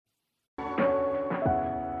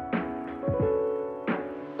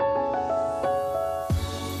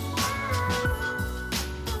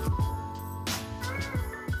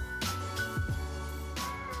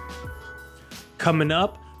Coming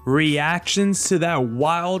up, reactions to that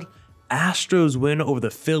wild Astros win over the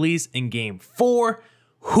Phillies in Game 4.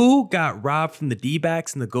 Who got robbed from the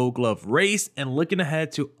D-backs in the Gold Glove race, and looking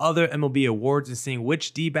ahead to other MLB awards and seeing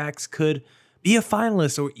which D-backs could be a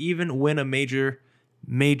finalist or even win a major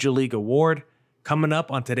league award. Coming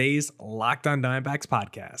up on today's Locked On Diamondbacks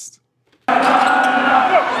podcast.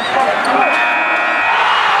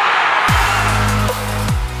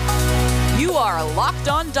 You are Locked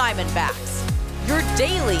On Diamondbacks, your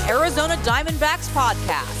daily Arizona Diamondbacks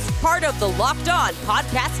podcast, part of the Locked On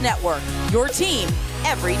Podcast Network, your team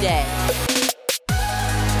every day.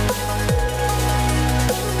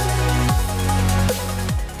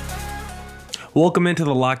 Welcome into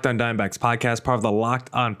the Locked On Diamondbacks podcast, part of the Locked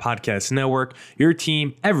On Podcast Network, your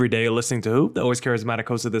team every day. Listening to who? The always charismatic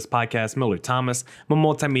host of this podcast, Miller Thomas. I'm a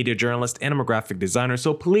multimedia journalist and I'm a graphic designer,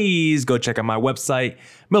 so please go check out my website,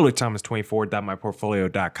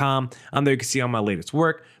 millerthomas24.myportfolio.com. On there you can see all my latest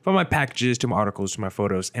work, from my packages to my articles to my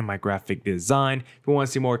photos and my graphic design. If you want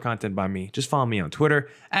to see more content by me, just follow me on Twitter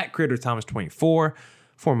at CreatorThomas24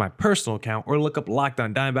 for my personal account, or look up Locked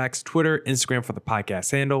On Diamondbacks, Twitter, Instagram for the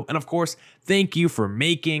podcast handle. And of course, thank you for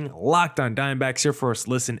making Locked On Diamondbacks your first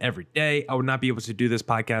listen every day. I would not be able to do this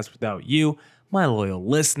podcast without you, my loyal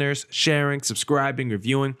listeners, sharing, subscribing,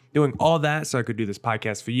 reviewing, doing all that so I could do this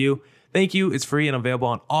podcast for you. Thank you. It's free and available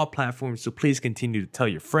on all platforms, so please continue to tell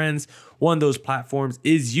your friends. One of those platforms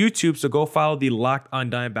is YouTube, so go follow the Locked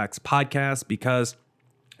On Diamondbacks podcast because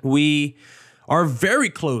we are very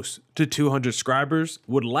close to 200 subscribers.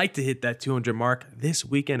 Would like to hit that 200 mark this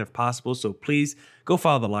weekend if possible. So please go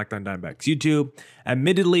follow the Locked On Diamondbacks YouTube.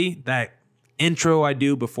 Admittedly, that intro I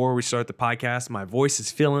do before we start the podcast, my voice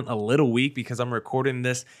is feeling a little weak because I'm recording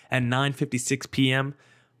this at 9:56 p.m.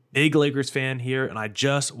 Big Lakers fan here, and I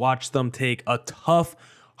just watched them take a tough,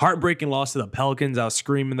 heartbreaking loss to the Pelicans. I was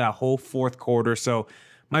screaming that whole fourth quarter. So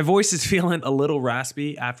my voice is feeling a little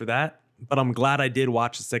raspy after that. But I'm glad I did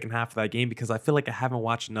watch the second half of that game because I feel like I haven't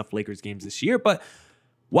watched enough Lakers games this year. But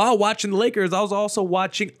while watching the Lakers, I was also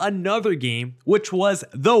watching another game, which was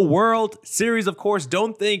the World Series. Of course,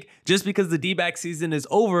 don't think just because the D-back season is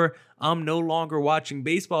over, I'm no longer watching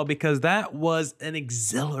baseball, because that was an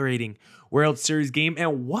exhilarating World Series game.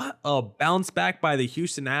 And what a bounce back by the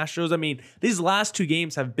Houston Astros. I mean, these last two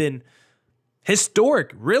games have been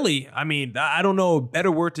historic, really. I mean, I don't know a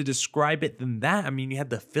better word to describe it than that. I mean, you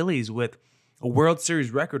had the Phillies with a World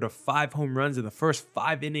Series record of 5 home runs in the first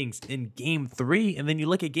 5 innings in Game 3. And then you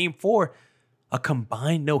look at Game 4, a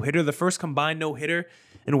combined no-hitter, the first combined no-hitter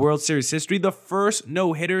in World Series history, the first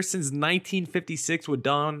no-hitter since 1956 with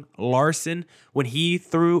Don Larson when he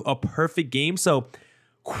threw a perfect game. So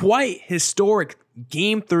quite historic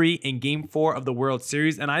Game 3 and Game 4 of the World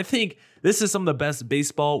Series. And I think this is some of the best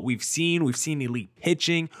baseball we've seen. We've seen elite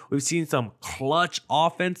pitching. We've seen some clutch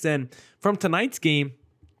offense. And from tonight's game,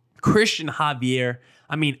 Christian Javier,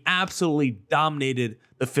 I mean, absolutely dominated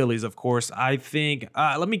the Phillies, of course. I think,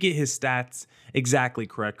 let me get his stats exactly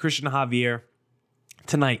correct. Christian Javier,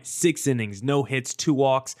 tonight, 6 innings, no hits, 2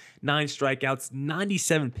 walks, 9 strikeouts,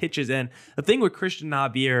 97 pitches. And the thing with Christian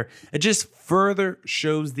Javier, it just further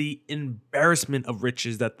shows the embarrassment of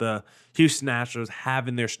riches that the Houston Astros have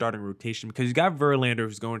in their starting rotation, because you got Verlander,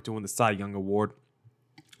 who's going to win the Cy Young Award.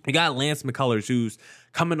 You got Lance McCullers, who's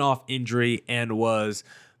coming off injury and was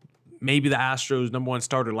maybe the Astros' #1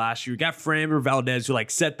 starter last year. You got Framber Valdez, who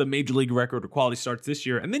set the major league record of quality starts this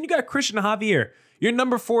year. And then you got Christian Javier, your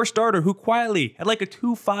 #4 starter, who quietly had a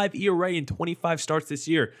 2.5 ERA in 25 starts this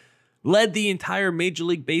year. Led the entire Major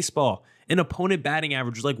League Baseball in opponent batting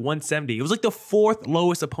average, was 170. It was the 4th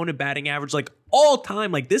lowest opponent batting average all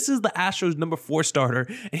time. This is the Astros' #4 starter,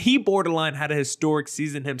 and he borderline had a historic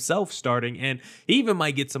season himself starting, and he even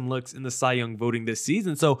might get some looks in the Cy Young voting this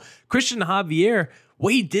season. So Christian Javier,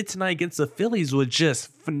 what he did tonight against the Phillies was just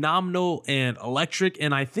phenomenal and electric,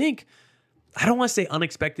 and I think, I don't want to say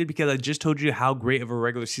unexpected because I just told you how great of a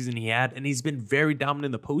regular season he had, and he's been very dominant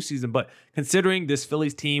in the postseason. But considering this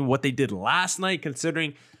Phillies team, what they did last night,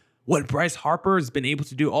 considering what Bryce Harper has been able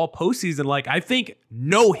to do all postseason, I think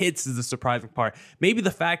no hits is the surprising part. Maybe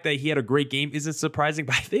the fact that he had a great game isn't surprising,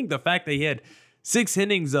 but I think the fact that he had 6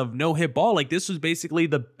 innings of no-hit ball, this was basically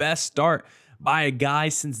the best start by a guy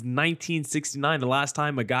since 1969. The last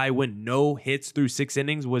time a guy went no hits through 6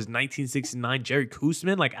 innings was 1969, Jerry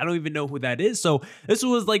Koosman. I don't even know who that is. So this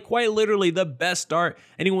was quite literally the best start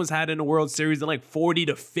anyone's had in a World Series in 40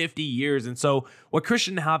 to 50 years. And so what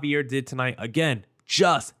Christian Javier did tonight, again,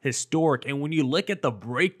 just historic. And when you look at the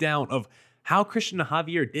breakdown of how Christian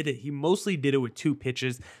Javier did it, he mostly did it with 2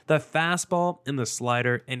 pitches, the fastball and the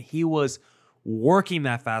slider, and he was working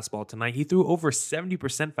that fastball tonight. He threw over 70%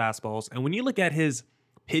 fastballs. And when you look at his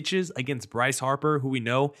pitches against Bryce Harper, who we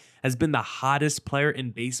know has been the hottest player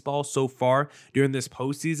in baseball so far during this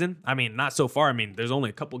postseason. I mean, not so far. I mean, there's only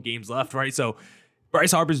a couple games left, right? So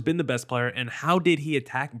Bryce Harper's been the best player. And how did he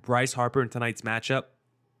attack Bryce Harper in tonight's matchup?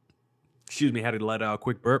 Excuse me, had to let out a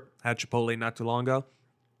quick burp. Had Chipotle not too long ago.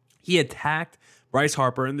 He attacked Bryce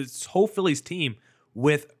Harper and this whole Phillies team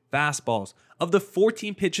with fastballs. Of the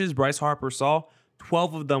 14 pitches Bryce Harper saw,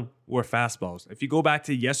 12 of them were fastballs. If you go back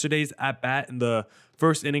to yesterday's at-bat in the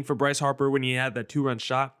first inning for Bryce Harper when he had that 2-run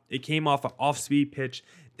shot, it came off an off-speed pitch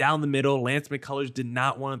down the middle. Lance McCullers did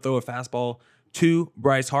not want to throw a fastball to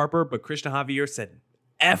Bryce Harper, but Christian Javier said,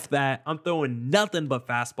 F that. I'm throwing nothing but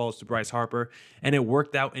fastballs to Bryce Harper, and it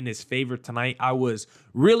worked out in his favor tonight. I was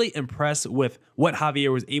really impressed with what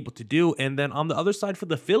Javier was able to do. And then on the other side for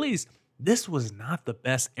the Phillies, this was not the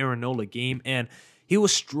best Aaron Nola game, and he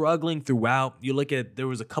was struggling throughout. You look at, there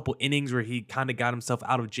was a couple innings where he kind of got himself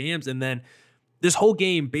out of jams, and then this whole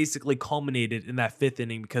game basically culminated in that 5th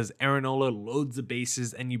inning because Aaron Nola loads the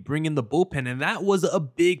bases and you bring in the bullpen. And that was a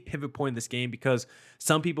big pivot point in this game because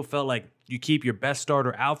some people felt like you keep your best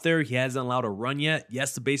starter out there. He hasn't allowed a run yet.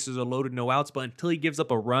 Yes, the bases are loaded, no outs, but until he gives up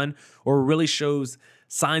a run or really shows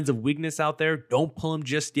signs of weakness out there, don't pull him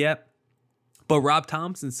just yet. But Rob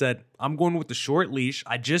Thompson said, I'm going with the short leash.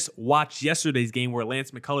 I just watched yesterday's game where Lance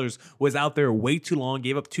McCullers was out there way too long,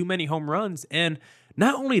 gave up too many home runs. And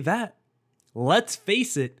not only that, let's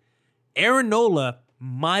face it, Aaron Nola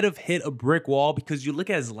might have hit a brick wall because you look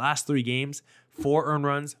at his last 3 games, 4 earned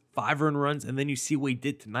runs, 5 earned runs, and then you see what he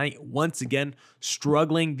did tonight. Once again,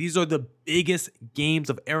 struggling. These are the biggest games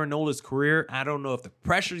of Aaron Nola's career. I don't know if the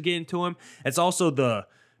pressure's getting to him. It's also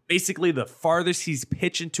basically the farthest he's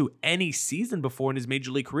pitched into any season before in his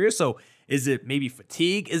major league career. So is it maybe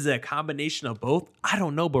fatigue? Is it a combination of both? I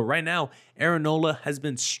don't know. But right now, Aaron Nola has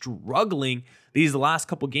been struggling these last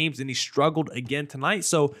couple games, and he struggled again tonight.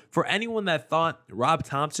 So for anyone that thought Rob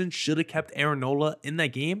Thompson should have kept Aaron Nola in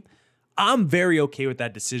that game, I'm very okay with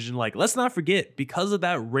that decision. Like, let's not forget, because of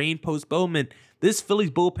that rain postponement, this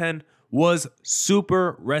Phillies bullpen was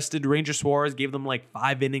super rested. Ranger Suarez gave them like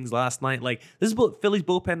 5 innings last night. Like, this Phillies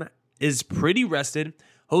bullpen is pretty rested.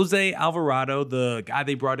 Jose Alvarado, the guy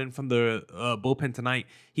they brought in from the bullpen tonight,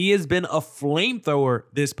 he has been a flamethrower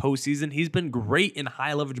this postseason. He's been great in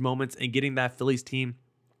high leverage moments and getting that Phillies team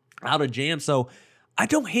out of jam. So I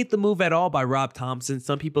don't hate the move at all by Rob Thompson.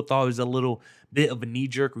 Some people thought it was a little bit of a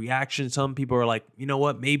knee-jerk reaction. Some people are like, you know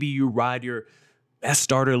what, maybe you ride your best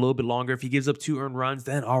starter a little bit longer. If he gives up 2 earned runs,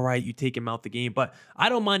 then all right, you take him out the game. But I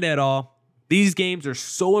don't mind at all. These games are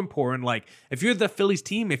so important. Like, if you're the Phillies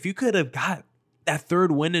team, if you could have got that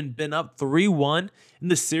 3rd win and been up 3-1 in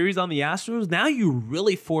the series on the Astros, now you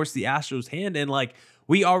really force the Astros' hand. And like,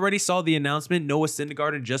 we already saw the announcement, Noah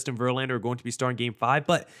Syndergaard and Justin Verlander are going to be starting Game 5.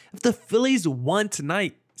 But if the Phillies won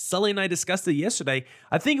tonight, Sully and I discussed it yesterday,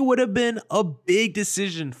 I think it would have been a big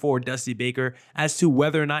decision for Dusty Baker as to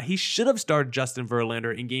whether or not he should have started Justin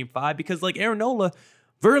Verlander in Game 5, because like Aaron Nola,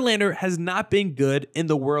 Verlander has not been good in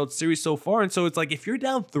the World Series so far. And so it's like, if you're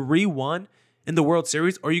down 3-1 in the World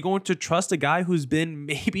Series, are you going to trust a guy who's been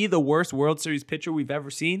maybe the worst World Series pitcher we've ever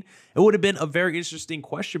seen? It would have been a very interesting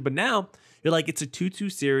question. But now you're like, it's a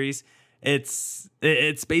 2-2 series. It's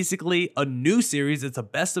basically a new series. It's a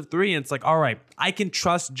best of 3. And it's like, all right, I can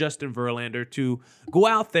trust Justin Verlander to go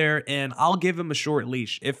out there and I'll give him a short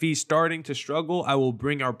leash. If he's starting to struggle, I will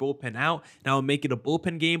bring our bullpen out and I'll make it a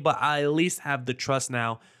bullpen game. But I at least have the trust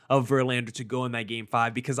now of Verlander to go in that Game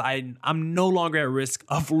 5 because I'm no longer at risk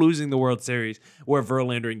of losing the World Series where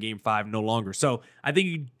Verlander in Game 5 no longer. So I think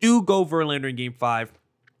you do go Verlander in Game 5,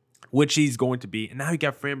 which he's going to be. And now you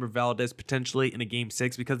got Framber Valdez potentially in a Game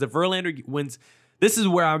 6, because if Verlander wins, this is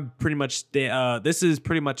where I'm pretty much, this is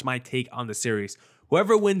pretty much my take on the series.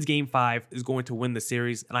 Whoever wins Game 5 is going to win the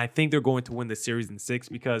series, and I think they're going to win the series in 6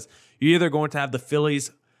 because you're either going to have the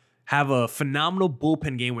Phillies have a phenomenal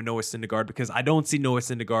bullpen game with Noah Syndergaard, because I don't see Noah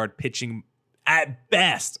Syndergaard pitching at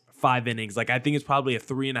best 5 innings. Like, I think it's probably a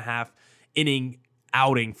 3.5 inning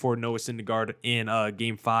outing for Noah Syndergaard in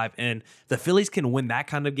Game 5. And the Phillies can win that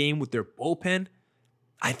kind of game with their bullpen.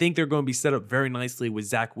 I think they're going to be set up very nicely with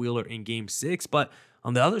Zach Wheeler in Game 6. But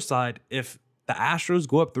on the other side, if the Astros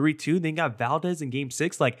go up 3-2, they got Valdez in Game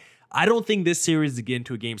 6. Like, I don't think this series is getting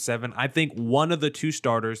to a Game 7. I think one of the 2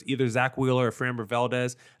 starters, either Zach Wheeler or Framber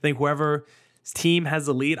Valdez, I think whoever's team has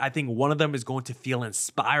the lead, I think one of them is going to feel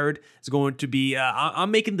inspired. It's going to be,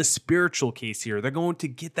 I'm making the spiritual case here. They're going to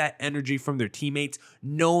get that energy from their teammates,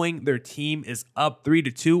 knowing their team is up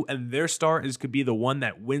 3-2, and their star could be the one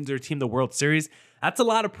that wins their team the World Series. That's a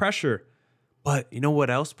lot of pressure. But you know what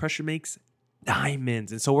else pressure makes?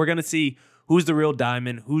 diamonds. And so we're going to see who's the real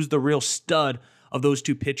diamond, who's the real stud of those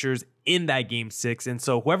two pitchers in that game 6. And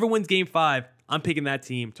so whoever wins game 5, I'm picking that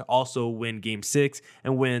team to also win game 6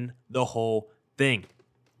 and win the whole thing.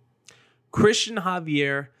 Christian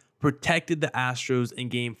Javier protected the Astros in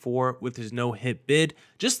game 4 with his no-hit bid,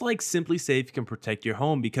 just like Simply Safe can protect your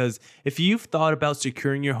home, because if you've thought about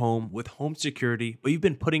securing your home with home security, but you've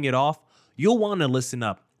been putting it off, you'll want to listen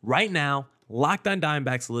up. Right now, Locked On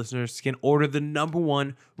Diamondbacks listeners can order the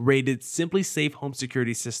 #1 rated Simply Safe home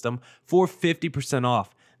security system for 50%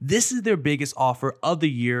 off. This is their biggest offer of the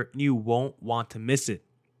year, and you won't want to miss it.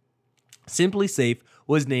 Simply Safe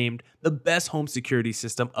was named the best home security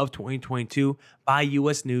system of 2022 by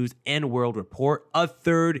U.S. News and World Report, a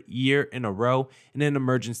 3rd year in a row. In an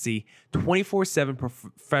emergency, 24/7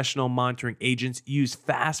 professional monitoring agents use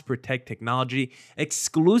Fast Protect technology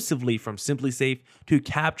exclusively from Simply Safe to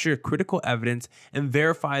capture critical evidence and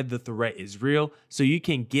verify the threat is real, so you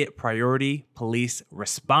can get priority police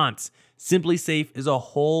response. Simply Safe is a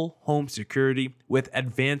whole home security with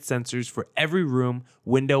advanced sensors for every room,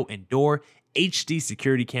 window, and door, HD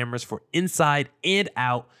security cameras for inside and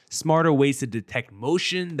out, smarter ways to detect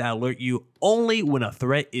motion that alert you only when a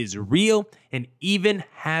threat is real, and even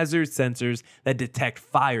hazard sensors that detect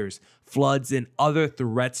fires, floods, and other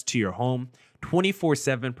threats to your home.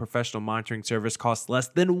 24/7 professional monitoring service costs less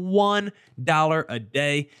than $1 a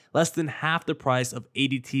day, less than half the price of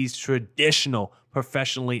ADT's traditional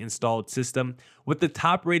professionally installed system. With the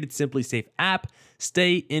top-rated Simply Safe app,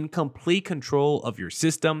 stay in complete control of your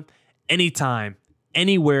system anytime,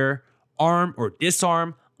 anywhere, arm or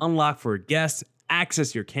disarm, unlock for guests,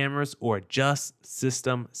 access your cameras, or adjust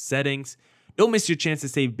system settings. Don't miss your chance to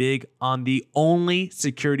save big on the only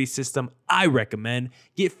security system I recommend.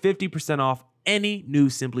 Get 50% off any new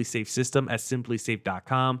Simply Safe system at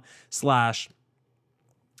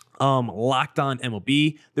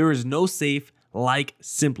simplysafe.com/LockedOnMLB. There is no safe like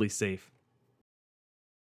Simply Safe.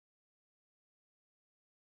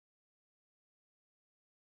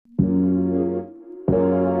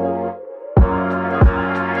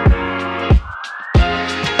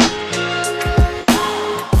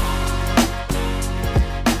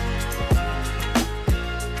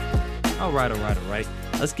 All right.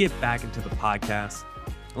 Let's get back into the podcast.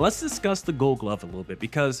 Let's discuss the Gold Glove a little bit,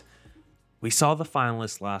 because we saw the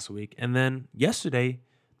finalists last week, and then yesterday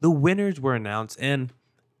the winners were announced, and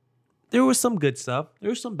there was some good stuff.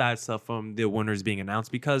 There was some bad stuff from the winners being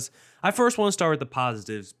announced, because I first want to start with the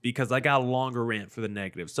positives, because I got a longer rant for the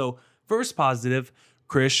negatives. So first positive,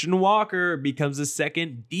 Christian Walker becomes the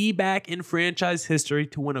second D-back in franchise history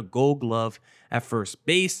to win a Gold Glove at first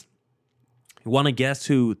base. You want to guess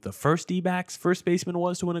who the first D-back's first baseman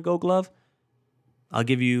was to win a Gold Glove? I'll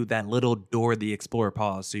give you that little Dora the Explorer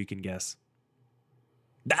pause so you can guess.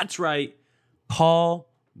 That's right,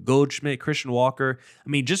 Paul Goldschmidt. Christian Walker. I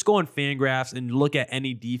mean, just go on Fangraphs and look at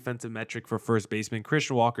any defensive metric for first baseman.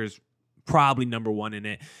 Christian Walker's probably #1 in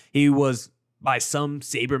it. He was, by some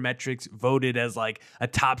Saber metrics, voted as like a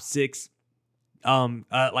top 6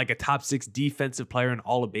 defensive player in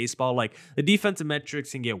all of baseball. Like, the defensive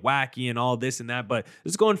metrics can get wacky and all this and that, but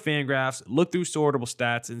just go on Fangraphs, look through sortable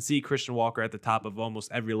stats, and see Christian Walker at the top of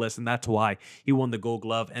almost every list, and that's why he won the Gold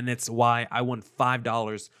Glove, and it's why I won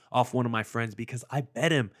 $5 off one of my friends, because I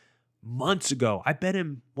bet him months ago. I bet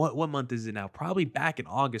him, what month is it now? Probably back in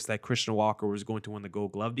August, that Christian Walker was going to win the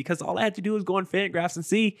Gold Glove, because all I had to do was go on Fangraphs and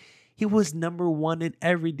see he was #1 in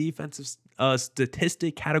every defensive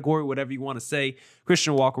statistic category, whatever you want to say.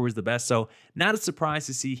 Christian Walker was the best. So not a surprise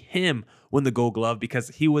to see him win the Gold Glove, because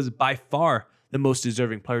he was by far the most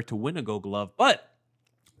deserving player to win a Gold Glove. But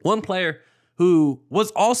one player who was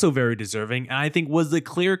also very deserving, and I think was the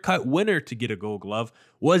clear-cut winner to get a Gold Glove,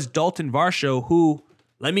 was Dalton Varsho, who,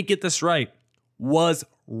 let me get this right, was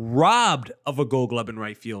robbed of a Gold Glove in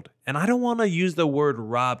right field. And I don't want to use the word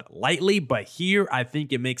robbed lightly, but here I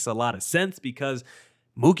think it makes a lot of sense, because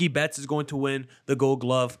Mookie Betts is going to win the Gold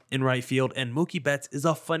Glove in right field, and Mookie Betts is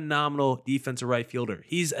a phenomenal defensive right fielder.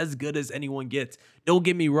 He's as good as anyone gets. Don't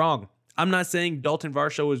get me wrong. I'm not saying Dalton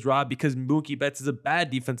Varsho was robbed because Mookie Betts is a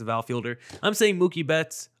bad defensive outfielder. I'm saying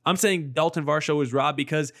Dalton Varsho was robbed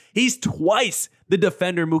because he's twice the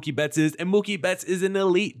defender Mookie Betts is, and Mookie Betts is an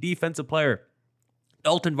elite defensive player.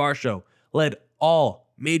 Dalton Varsho led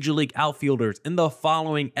all Major League outfielders in the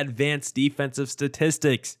following advanced defensive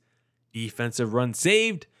statistics: defensive runs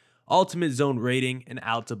saved, ultimate zone rating, and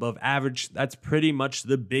outs above average. That's pretty much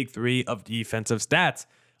the big 3 of defensive stats.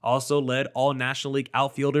 Also led all National League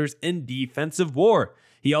outfielders in defensive WAR.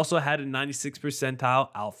 He also had a 96th percentile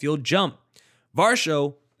outfield jump.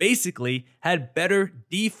 Varsho basically had better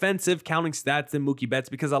defensive counting stats than Mookie Betts,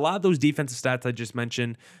 because a lot of those defensive stats I just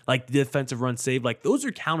mentioned, like defensive run saved, like those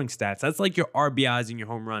are counting stats. That's like your RBIs and your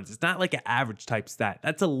home runs. It's not like an average type stat.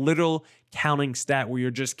 That's a literal counting stat where you're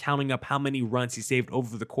just counting up how many runs he saved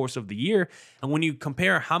over the course of the year. And when you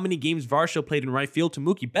compare how many games Varsho played in right field to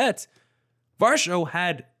Mookie Betts, Varsho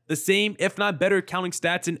had the same, if not better, counting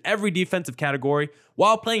stats in every defensive category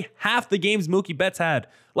while playing half the games Mookie Betts had.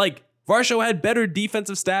 Like, Varsho had better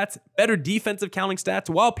defensive stats, better defensive counting stats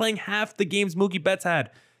while playing half the games Mookie Betts had.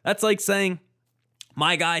 That's like saying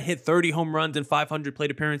my guy hit 30 home runs and 500 plate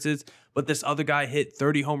appearances, but this other guy hit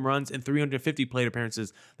 30 home runs and 350 plate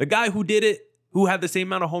appearances. The guy who did it, who had the same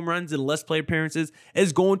amount of home runs and less plate appearances,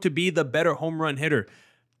 is going to be the better home run hitter.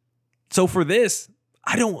 So for this,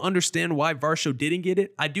 I don't understand why Varsho didn't get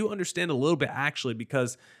it. I do understand a little bit, actually,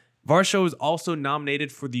 because Varsho is also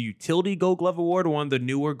nominated for the Utility Gold Glove Award, one of the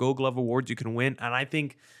newer Gold Glove Awards you can win. And I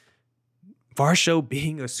think Varsho,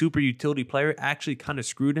 being a super utility player, actually kind of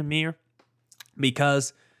screwed him here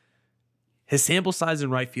because his sample size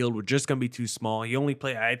in right field was just going to be too small.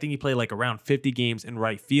 I think he played like around 50 games in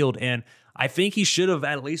right field. And I think he should have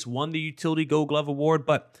at least won the Utility Gold Glove Award,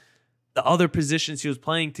 but the other positions he was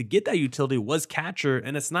playing to get that utility was catcher,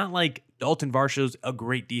 and it's not like Dalton Varsho's a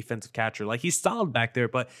great defensive catcher. Like, he's solid back there,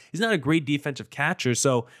 but he's not a great defensive catcher,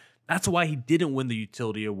 so that's why he didn't win the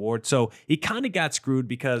utility award. So he kind of got screwed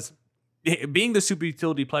because being the super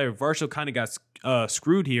utility player, Varsho kind of got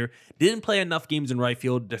screwed here. Didn't play enough games in right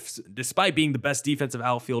field despite being the best defensive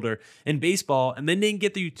outfielder in baseball, and then didn't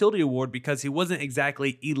get the utility award because he wasn't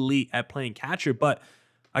exactly elite at playing catcher. But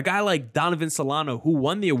a guy like Donovan Solano, who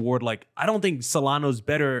won the award, like, I don't think Solano's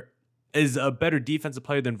is a better defensive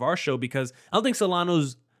player than Varsho, because I don't think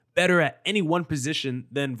Solano's better at any one position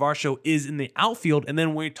than Varsho is in the outfield. And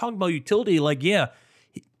then when you're talking about utility, like, yeah,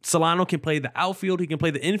 Solano can play the outfield, he can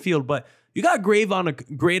play the infield, but you got grade on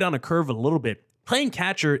a curve a little bit. Playing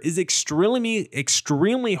catcher is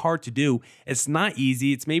extremely hard to do. It's not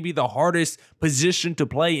easy. It's maybe the hardest position to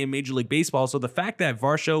play in Major League Baseball. So the fact that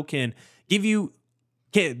Varsho can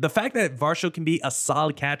be a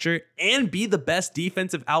solid catcher and be the best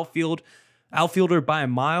defensive outfielder by a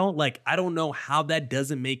mile, like, I don't know how that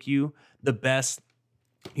doesn't make you the best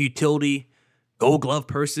utility Gold Glove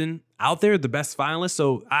person out there, the best finalist.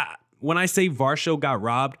 So when I say Varsho got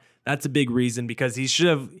robbed, that's a big reason, because he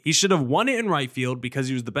should have won it in right field because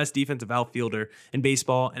he was the best defensive outfielder in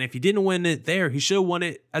baseball. And if he didn't win it there, he should have won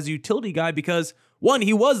it as a utility guy because, one,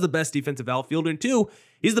 he was the best defensive outfielder, and two,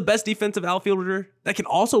 he's the best defensive outfielder that can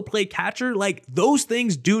also play catcher. Like, those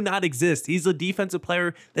things do not exist. He's a defensive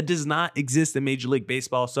player that does not exist in Major League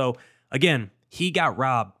Baseball. So, again, he got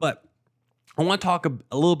robbed. But I want to talk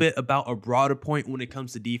a little bit about a broader point when it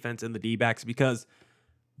comes to defense and the D-backs, because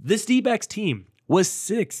this D-backs team was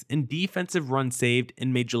 6th in defensive runs saved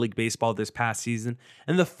in Major League Baseball this past season,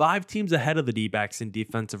 and the 5 teams ahead of the D-backs in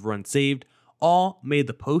defensive runs saved all made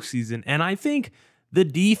the postseason. And I think the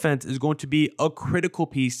defense is going to be a critical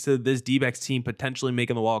piece to this D-backs team potentially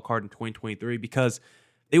making the wild card in 2023, because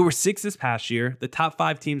they were 6th this past year. The top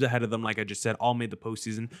 5 teams ahead of them, like I just said, all made the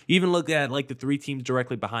postseason. You even look at like the 3 teams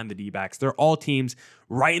directly behind the D-backs. They're all teams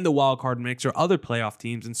right in the wild card mix or other playoff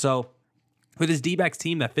teams. And so for this D-backs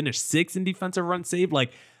team that finished 6th in defensive runs saved,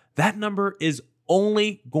 like, that number is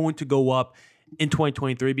only going to go up in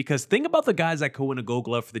 2023, because think about the guys that could win a Gold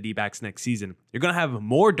Glove for the D-backs next season. You're going to have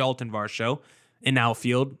more Dalton Varsho in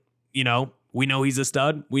outfield. You know, we know he's a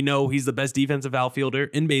stud. We know he's the best defensive outfielder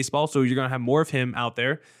in baseball, so you're going to have more of him out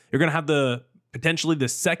there. You're going to have potentially the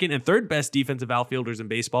second and third best defensive outfielders in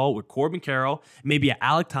baseball with Corbin Carroll, maybe a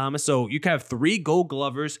Alek Thomas. So you can have 3 Gold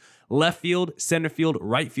Glovers, left field, center field,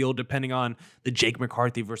 right field, depending on the Jake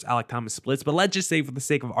McCarthy versus Alek Thomas splits. But let's just say, for the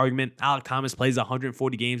sake of argument, Alek Thomas plays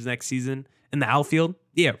 140 games next season in the outfield.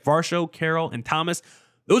 Yeah, Varsho, Carroll, and Thomas.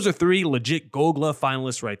 Those are 3 legit Gold Glove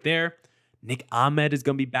finalists right there. Nick Ahmed is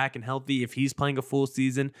going to be back and healthy if he's playing a full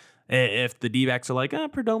season. If the D-backs are like,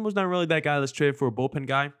 Perdomo's not really that guy, let's trade for a bullpen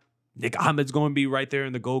guy, Nick Ahmed's going to be right there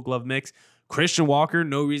in the Gold Glove mix. Christian Walker,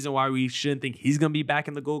 no reason why we shouldn't think he's going to be back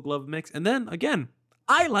in the Gold Glove mix. And then, again,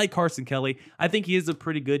 I like Carson Kelly. I think he is a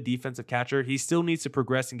pretty good defensive catcher. He still needs to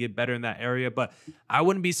progress and get better in that area, but I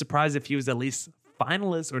wouldn't be surprised if he was at least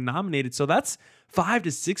finalist or nominated. So that's 5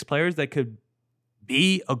 to 6 players that could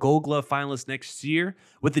be a Gold Glove finalist next year,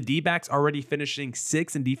 with the D-backs already finishing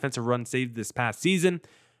 6th in defensive runs saved this past season.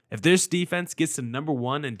 If this defense gets to number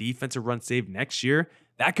 1 in defensive runs saved next year,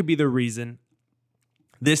 that could be the reason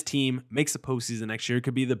this team makes the postseason next year. It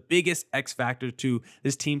could be the biggest X factor to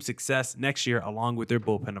this team's success next year, along with their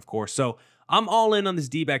bullpen, of course. So I'm all in on this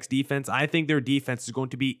D-backs defense. I think their defense is going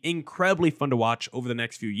to be incredibly fun to watch over the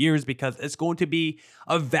next few years because it's going to be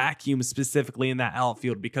a vacuum specifically in that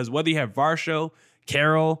outfield. Because whether you have Varsho,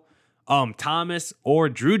 Carroll, Thomas, or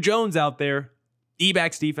Drew Jones out there,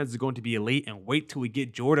 D-backs defense is going to be elite. And wait till we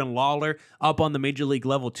get Jordan Lawler up on the major league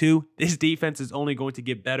level too. This defense is only going to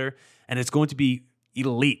get better, and it's going to be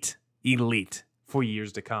elite for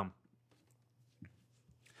years to come.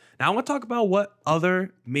 Now I want to talk about what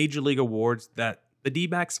other major league awards that the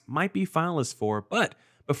D-backs might be finalists for. But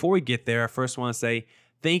before we get there, I first want to say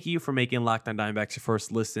thank you for making Locked On Diamondbacks your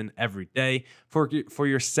first listen every day. For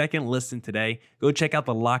your second listen today, go check out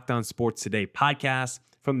the Locked On Sports Today podcast.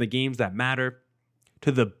 From the games that matter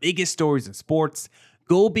to the biggest stories in sports,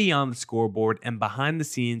 go beyond the scoreboard and behind the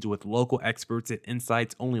scenes with local experts and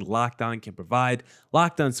insights only Locked On can provide.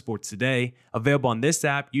 Locked On Sports Today, available on this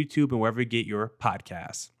app, YouTube, and wherever you get your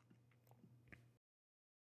podcasts.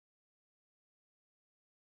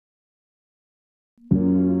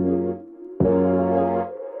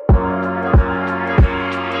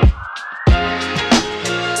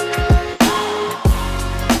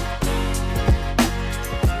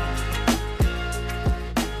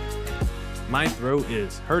 My throat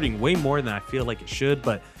is hurting way more than I feel like it should,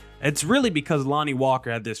 but it's really because Lonnie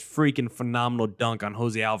Walker had this freaking phenomenal dunk on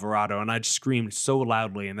Jose Alvarado, and I just screamed so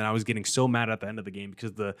loudly, and then I was getting so mad at the end of the game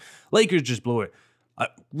because the Lakers just blew it.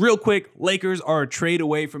 Real quick, Lakers are a trade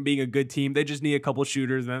away from being a good team. They just need a couple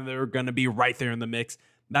shooters, and then they're going to be right there in the mix.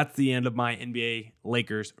 That's the end of my NBA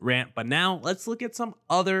Lakers rant. But now let's look at some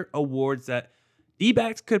other awards that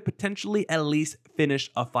D-backs could potentially at least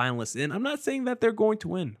finish a finalist in. I'm not saying that they're going to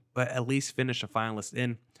win, but at least finish a finalist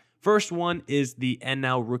in. First one is the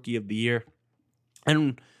NL Rookie of the Year.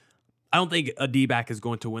 And I don't think a D-back is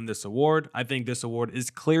going to win this award. I think this award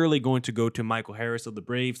is clearly going to go to Michael Harris of the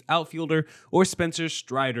Braves, outfielder, or Spencer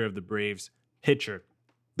Strider of the Braves, pitcher.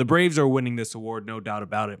 The Braves are winning this award, no doubt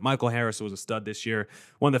about it. Michael Harris was a stud this year.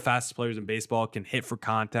 One of the fastest players in baseball, can hit for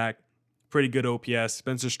contact. Pretty good OPS.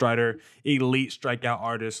 Spencer Strider, elite strikeout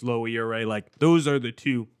artist, low ERA. Like, those are the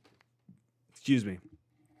two,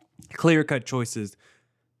 clear-cut choices.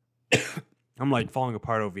 I'm like falling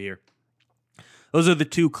apart over here. Those are the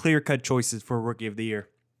two clear-cut choices for Rookie of the Year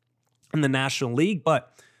in the National League.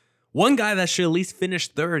 But one guy that should at least finish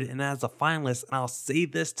third and as a finalist, and I'll say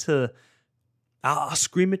this I'll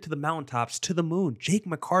scream it to the mountaintops, to the moon. Jake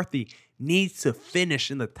McCarthy needs to finish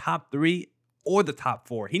in the top 3 or the top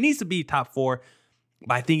 4. He needs to be top 4,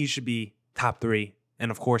 but I think he should be top 3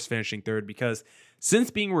 and, of course, finishing third because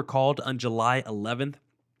since being recalled on July 11th,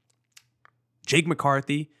 Jake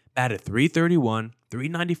McCarthy batted .331,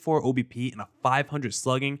 .394 OBP, and a .500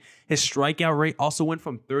 slugging. His strikeout rate also went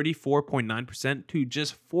from 34.9% to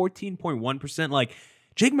just 14.1%. Like,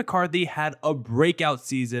 Jake McCarthy had a breakout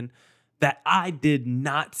season that I did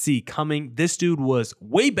not see coming. This dude was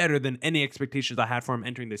way better than any expectations I had for him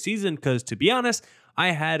entering the season because, to be honest,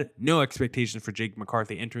 I had no expectations for Jake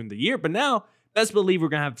McCarthy entering the year. But now, best believe we're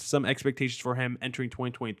going to have some expectations for him entering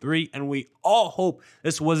 2023, and we all hope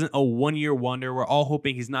this wasn't a one-year wonder. We're all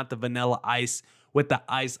hoping he's not the Vanilla Ice with the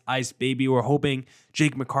ice baby. We're hoping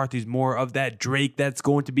Jake McCarthy's more of that Drake that's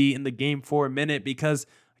going to be in the game for a minute because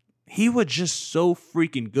he was just so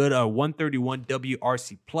freaking good. A 131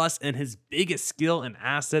 WRC plus, and his biggest skill and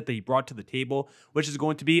asset that he brought to the table, which is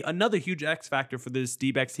going to be another huge X factor for this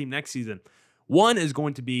D-backs team next season. One is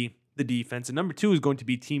going to be the defense, and number 2 is going to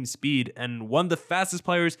be team speed. And one of the fastest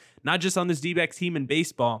players, not just on this D-backs team in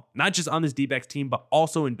baseball, not just on this D-backs team, but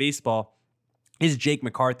also in baseball, is Jake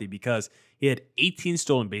McCarthy because he had 18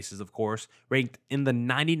 stolen bases, of course, ranked in the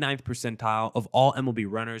 99th percentile of all MLB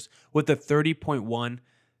runners with a 30.1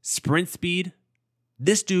 sprint speed.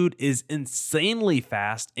 This dude is insanely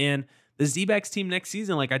fast, and the D-backs team next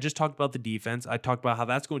season, like I just talked about the defense, I talked about how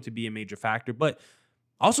that's going to be a major factor, but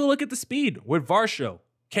also look at the speed with Varsho,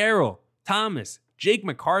 Carroll, Thomas, Jake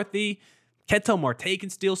McCarthy, Ketel Marte can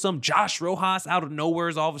steal some. Josh Rojas out of nowhere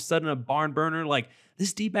is all of a sudden a barn burner. Like,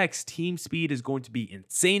 this D-backs team speed is going to be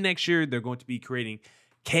insane next year. They're going to be creating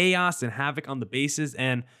chaos and havoc on the bases.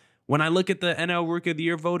 And when I look at the NL Rookie of the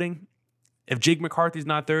Year voting, if Jake McCarthy's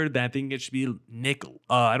not third, then I think it should be Nick,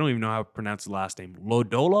 I don't even know how to pronounce the last name,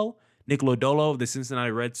 Lodolo? Nick Lodolo, the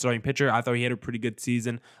Cincinnati Reds starting pitcher. I thought he had a pretty good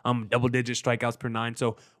season, double-digit strikeouts per 9.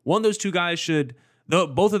 So one of those two guys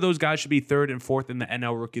both of those guys should be third and fourth in the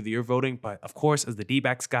NL Rookie of the Year voting. But, of course, as the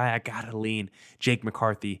D-backs guy, I got to lean Jake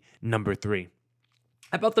McCarthy, number 3.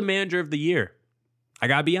 How about the Manager of the Year? I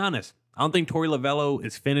got to be honest. I don't think Torey Lovullo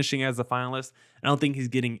is finishing as a finalist. I don't think he's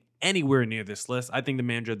getting anywhere near this list. I think the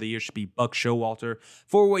manager of the year should be Buck Showalter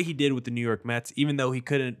for what he did with the New York Mets. Even though he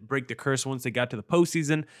couldn't break the curse once they got to the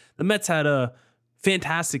postseason, the Mets had a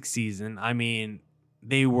fantastic season. I mean,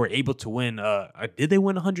 they were able to win. Did they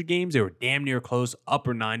win 100 games? They were damn near close,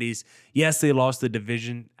 upper 90s. Yes, they lost the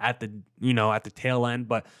division at the tail end,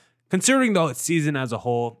 but considering the season as a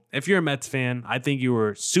whole, if you're a Mets fan, I think you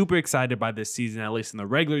were super excited by this season, at least in the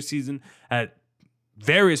regular season. At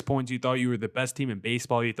various points, you thought you were the best team in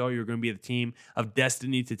baseball. You thought you were going to be the team of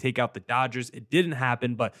destiny to take out the Dodgers. It didn't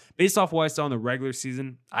happen, but based off what I saw in the regular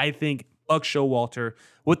season, I think Buck Showalter,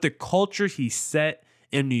 with the culture he set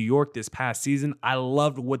in New York this past season, I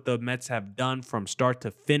loved what the Mets have done from start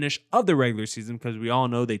to finish of the regular season, because we all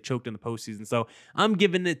know they choked in the postseason. So I'm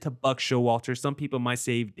giving it to Buck Showalter. Some people might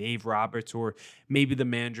say Dave Roberts or maybe the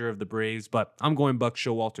manager of the Braves, but I'm going Buck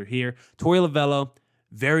Showalter here. Torey Lovullo,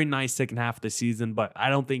 very nice second half of the season, but I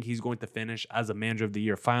don't think he's going to finish as a manager of the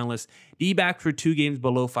year finalist. D-backs for 2 games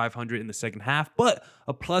below 500 in the second half, but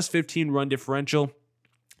a plus 15 run differential.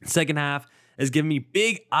 Second half has given me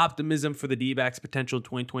big optimism for the D-backs potential in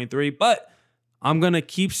 2023, but I'm going to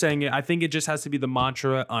keep saying it. I think it just has to be the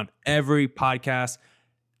mantra on every podcast.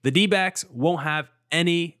 The D-backs won't have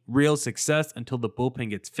any real success until the bullpen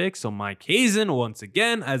gets fixed. So Mike Hazen, once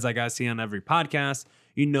again, as I guys see on every podcast,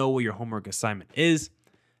 you know what your homework assignment is.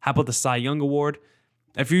 How about the Cy Young Award?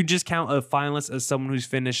 If you just count a finalist as someone who's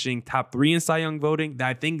finishing top 3 in Cy Young voting,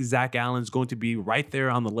 I think Zach Allen's going to be right there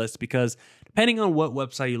on the list, because depending on what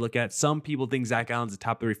website you look at, some people think Zach Allen's a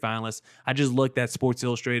top 3 finalist. I just looked at Sports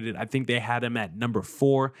Illustrated. I think they had him at number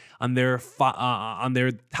 4 on their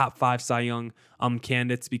top 5 Cy Young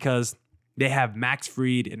candidates, because they have Max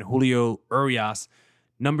Fried and Julio Urias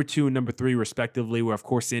number 2 and number 3 respectively, where of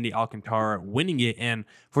course Sandy Alcantara winning it. And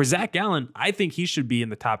for Zach Allen, I think he should be in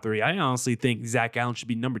the top 3. I honestly think Zach Allen should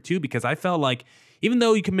be number 2, because I felt like, even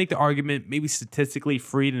though you can make the argument maybe statistically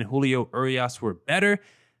Fried and Julio Urias were better,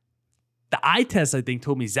 the eye test, I think,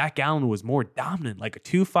 told me Zach Allen was more dominant, like a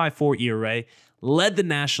 2.54 ERA, led the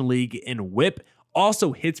National League in WHIP,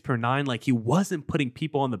 also hits per 9, like he wasn't putting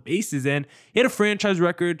people on the bases, and he had a franchise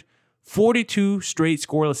record 42 straight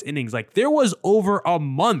scoreless innings. Like, there was over a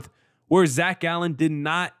month where Zach Allen did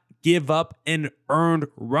not give up an earned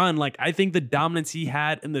run. Like, I think the dominance he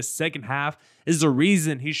had in the second half is the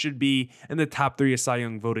reason he should be in the top 3 of Cy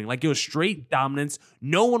Young voting. Like, it was straight dominance.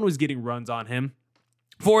 No one was getting runs on him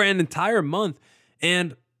for an entire month.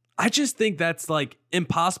 And I just think that's like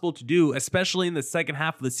impossible to do, especially in the second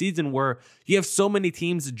half of the season where you have so many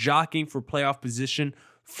teams jockeying for playoff position,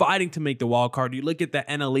 fighting to make the wild card. You look at the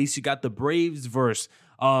NL East, you got the Braves versus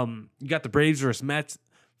Mets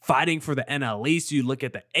fighting for the NL East. You look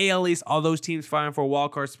at the AL East, all those teams fighting for a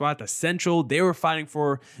wild card spot. The Central, they were fighting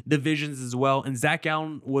for divisions as well. And Zach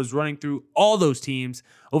Allen was running through all those teams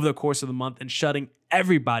over the course of the month and shutting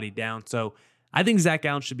everybody down. So I think Zach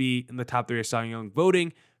Allen should be in the top 3 of Cy Young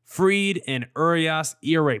voting. Fried and Urias,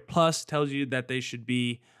 ERA plus tells you that they should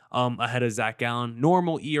be ahead of Zach Allen.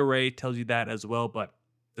 Normal ERA tells you that as well, but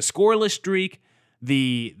the scoreless streak,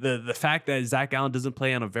 the fact that Zach Allen doesn't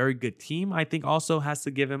play on a very good team, I think also has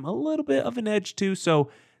to give him a little bit of an edge too. So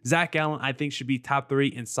Zach Allen, I think, should be top 3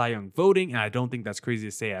 in Cy Young voting, and I don't think that's crazy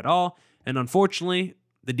to say at all. And unfortunately,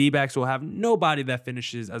 the D-backs will have nobody that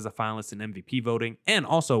finishes as a finalist in MVP voting. And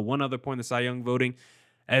also, one other point of Cy Young voting,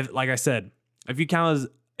 like I said, if you count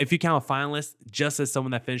a finalist just as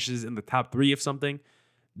someone that finishes in the top 3 of something,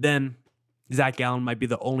 then Zach Allen might be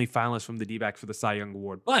the only finalist from the D-backs for the Cy Young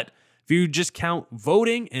Award. But if you just count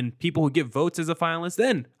voting and people who get votes as a finalist,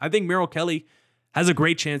 then I think Merrill Kelly has a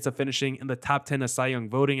great chance of finishing in the top 10 of Cy Young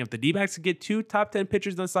voting. If the D-backs can get 2 top 10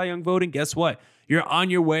 pitchers in Cy Young voting, guess what? You're on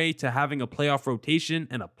your way to having a playoff rotation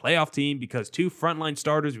and a playoff team, because 2 frontline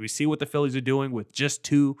starters, we see what the Phillies are doing with just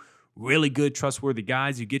 2 really good, trustworthy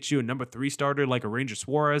guys. You get you a number 3 starter like a Ranger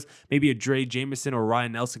Suarez, maybe a Dre Jameson or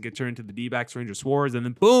Ryan Nelson get turned into the D-backs Ranger Suarez, and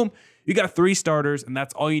then boom, you got 3 starters, and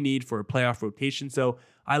that's all you need for a playoff rotation. So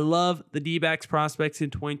I love the D-backs prospects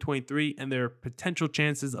in 2023 and their potential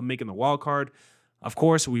chances of making the wild card. Of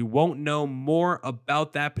course, we won't know more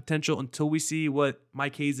about that potential until we see what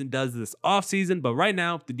Mike Hazen does this offseason. But right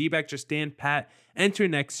now, if the D-backs just stand pat, enter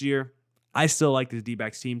next year, I still like this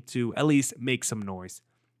D-backs team to at least make some noise.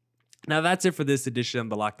 Now, that's it for this edition of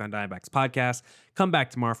the Locked On Diamondbacks podcast. Come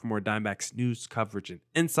back tomorrow for more Diamondbacks news, coverage, and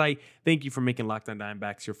insight. Thank you for making Locked On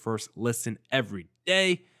Diamondbacks your first listen every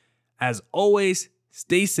day. As always,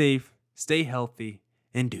 stay safe, stay healthy,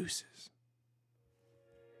 and deuces.